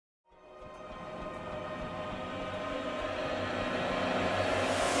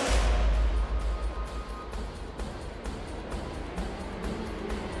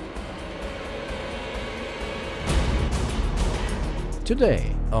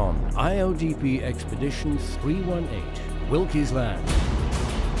Today on IODP Expedition 318, Wilkes Land.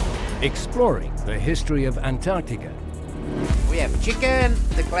 Exploring the history of Antarctica. We have chicken,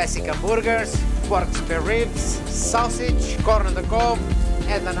 the classic hamburgers, pork spare ribs, sausage, corn on the cob,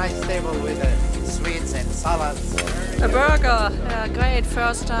 and a nice table with sweets and salads. A burger, yeah, great,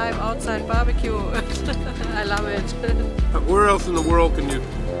 first time outside barbecue. I love it. Where else in the world can you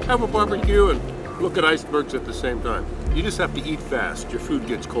have a barbecue and look at icebergs at the same time? You just have to eat fast. Your food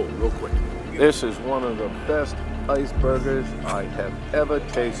gets cold real quick. This is one of the best iceburgers I have ever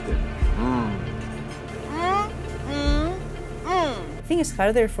tasted. I think it's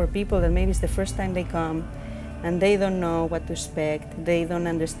harder for people that maybe it's the first time they come and they don't know what to expect. They don't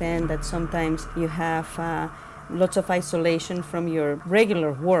understand that sometimes you have lots of isolation from your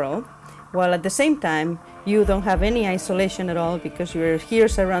regular world, while at the same time you don't have any isolation at all because you're here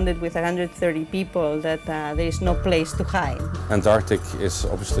surrounded with 130 people that there is no place to hide. Antarctic is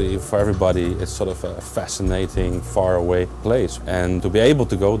obviously for everybody, it's sort of a fascinating, faraway place, and to be able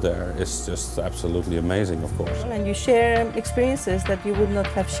to go there is just absolutely amazing, of course. And you share experiences that you would not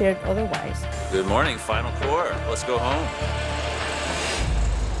have shared otherwise. Good morning, final core. Let's go home.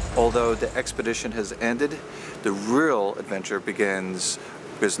 Although the expedition has ended, the real adventure begins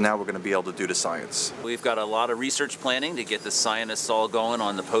because now we're going to be able to do the science. We've got a lot of research planning to get the scientists all going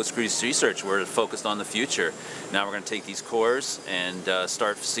on the post-cruise research. We're focused on the future. Now we're going to take these cores and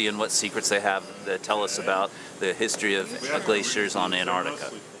start seeing what secrets they have that tell us about the history of glaciers on Antarctica.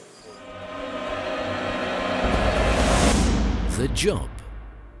 The Job.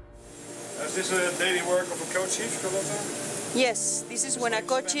 Is this a daily work of a co-chief, Carlota? Yes, this is when a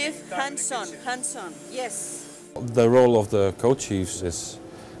co-chief, hands-on, yes. The role of the co-chiefs is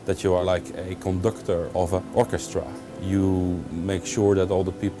that you are like a conductor of an orchestra. You make sure that all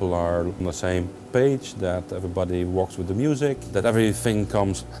the people are on the same page, that everybody walks with the music, that everything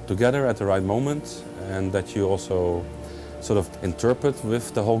comes together at the right moment, and that you also sort of interpret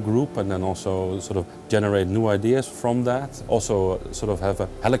with the whole group and then also sort of generate new ideas from that. Also sort of have a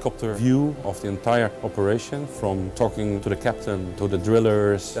helicopter view of the entire operation, from talking to the captain to the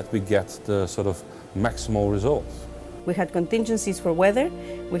drillers, that we get the sort of maximal results. We had contingencies for weather,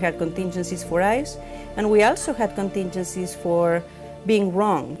 we had contingencies for ice, and we also had contingencies for being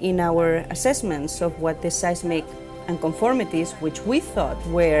wrong in our assessments of what the seismic unconformities, which we thought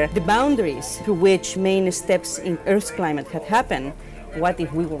were the boundaries through which main steps in Earth's climate had happened. What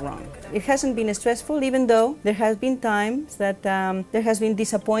if we were wrong? It hasn't been stressful, even though there has been times that there has been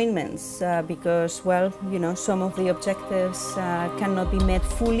disappointments because, well, you know, some of the objectives cannot be met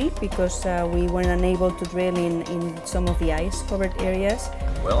fully because we weren't unable to drill in some of the ice-covered areas.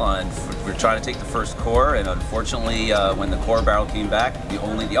 Well, we're trying to take the first core, and unfortunately, when the core barrel came back,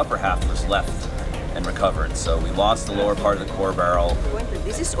 only the upper half was left and recovered. So we lost the lower part of the core barrel.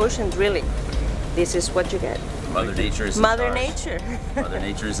 This is ocean drilling. This is what you get. Mother Nature is in Mother charge. Nature. Mother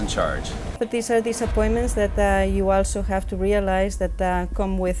Nature is in charge. But these are disappointments that you also have to realize that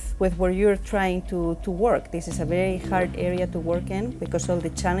come with where you're trying to work. This is a very hard area to work in because of the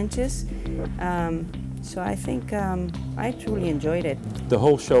challenges. So I think I truly enjoyed it. The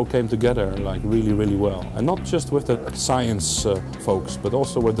whole show came together like really, really well. And not just with the science folks, but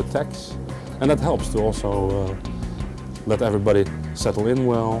also with the techs. And that helps to also let everybody settle in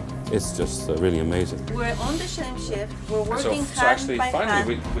well. It's just really amazing. We're on the same shift. We're working so actually,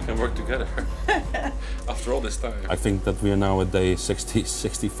 finally, we can work together after all this time. I think that we are now at day 60,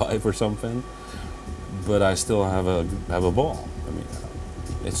 65 or something, but I still have a ball. I mean,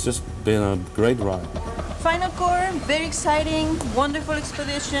 it's just been a great ride. Final core, very exciting, wonderful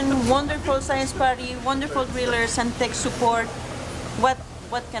expedition, wonderful science party, wonderful drillers and tech support.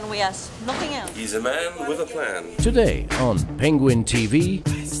 What can we ask? Nothing else. He's a man with a plan. Today on Penguin TV,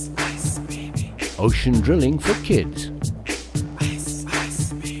 Ocean Drilling for Kids.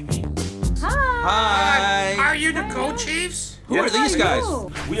 Hi! Are you the co-chiefs? Who are these guys?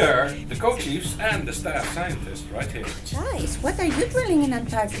 We are the co-chiefs and the staff scientists right here. Guys, what are you drilling in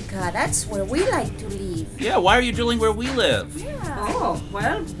Antarctica? That's where we like to live. Yeah, why are you drilling where we live? Yeah. Oh,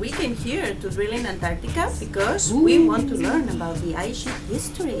 well, we came here to drill in Antarctica because we want to learn about the ice sheet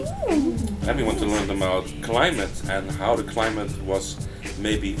history. And we want to learn about climate and how the climate was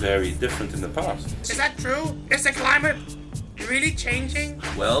maybe very different in the past. Is that true? Is the climate really changing?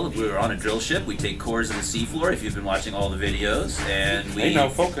 Well, we're on a drill ship. We take cores of the seafloor, if you've been watching all the videos, and we... Hey, now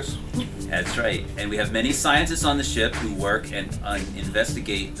focus. That's right. And we have many scientists on the ship who work and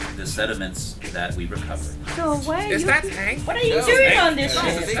investigate the sediments that we recover. So why are Is you... that Hank? What are you doing on this ship?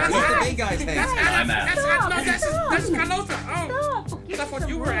 Who's the big guys, Hank? I'm Adam. That's Carlota. Oh, Stop. that's what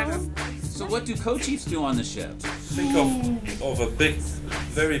you were, Adam. So what do co-chiefs do on the ship? Think of a big,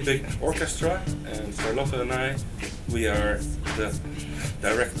 very big orchestra, and Carlota and I, we are the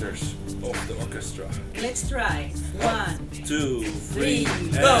directors of the orchestra. Let's try. 1, 2, 3,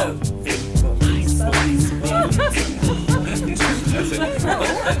 go!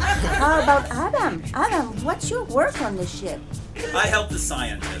 How about Adam? Adam, what's your work on the ship? I help the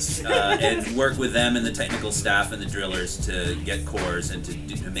scientists and work with them and the technical staff and the drillers to get cores and to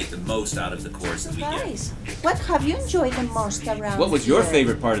make the most out of the cores that we get. Nice. What have you enjoyed the most around What was your here?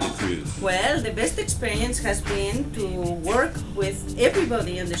 favorite part of the cruise? Well, the best experience has been to work with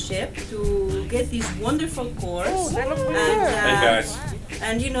everybody on the ship to get these wonderful cores. Hey guys.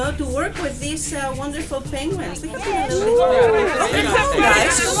 And you know, to work with these wonderful penguins. They have been a little bit.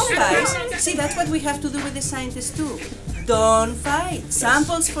 Come on, guys. See, that's what we have to do with the scientists too. Don't fight.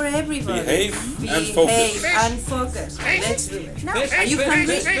 Samples for everybody. Behave and focus. Behave and focus. Let's do it. Are you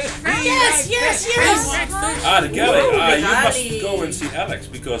hungry? Yes, yes, yes. The galley. You galley. must go and see Alex,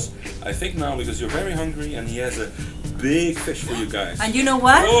 because I think now, because you're very hungry and he has a big fish for you guys. And you know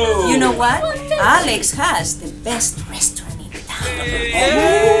what? Whoa. You know what? Alex has the best restaurant in town.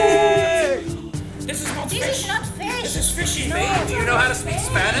 This is not This fish. is not fish. This is fishy. No. Do you know how to speak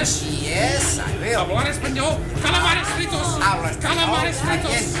Spanish? Yes, I will. Hablar español. Calamares fritos. Hablo español. Calamares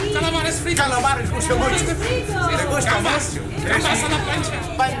fritos. Calamares fritos. Calamares gusta mucho. Me gusta mucho. Gambas a la plancha.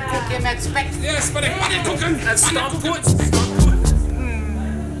 Pannenkoeken met spek. Yes, but pannenkoeken. En stamppot.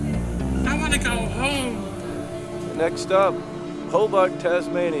 I want to go home. Next up, Hobart,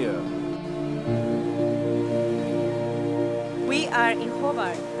 Tasmania. We are in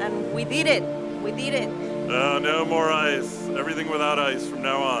Hobart and we did it. We did it. No more ice. Everything without ice from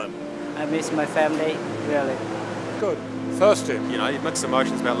now on. I miss my family, really. Good. Thirsty. You know, mixed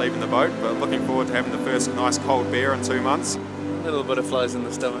emotions about leaving the boat, but looking forward to having the first nice cold beer in 2 months. A little butterflies in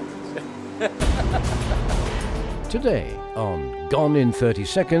the stomach. Today on Gone in 30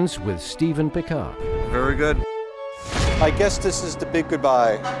 Seconds with Stephen Picard. Very good. I guess this is the big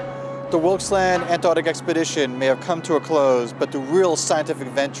goodbye. The Wilkes Land Antarctic expedition may have come to a close, but the real scientific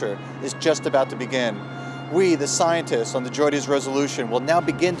adventure is just about to begin. We, the scientists on the JOIDES Resolution, will now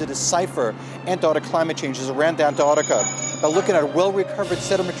begin to decipher Antarctic climate changes around Antarctica by looking at well-recovered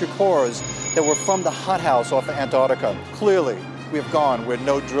sedimentary cores that were from the hothouse off of Antarctica. Clearly, we have gone where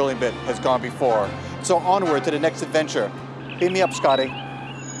no drilling bit has gone before. So onward to the next adventure. Beam me up, Scotty.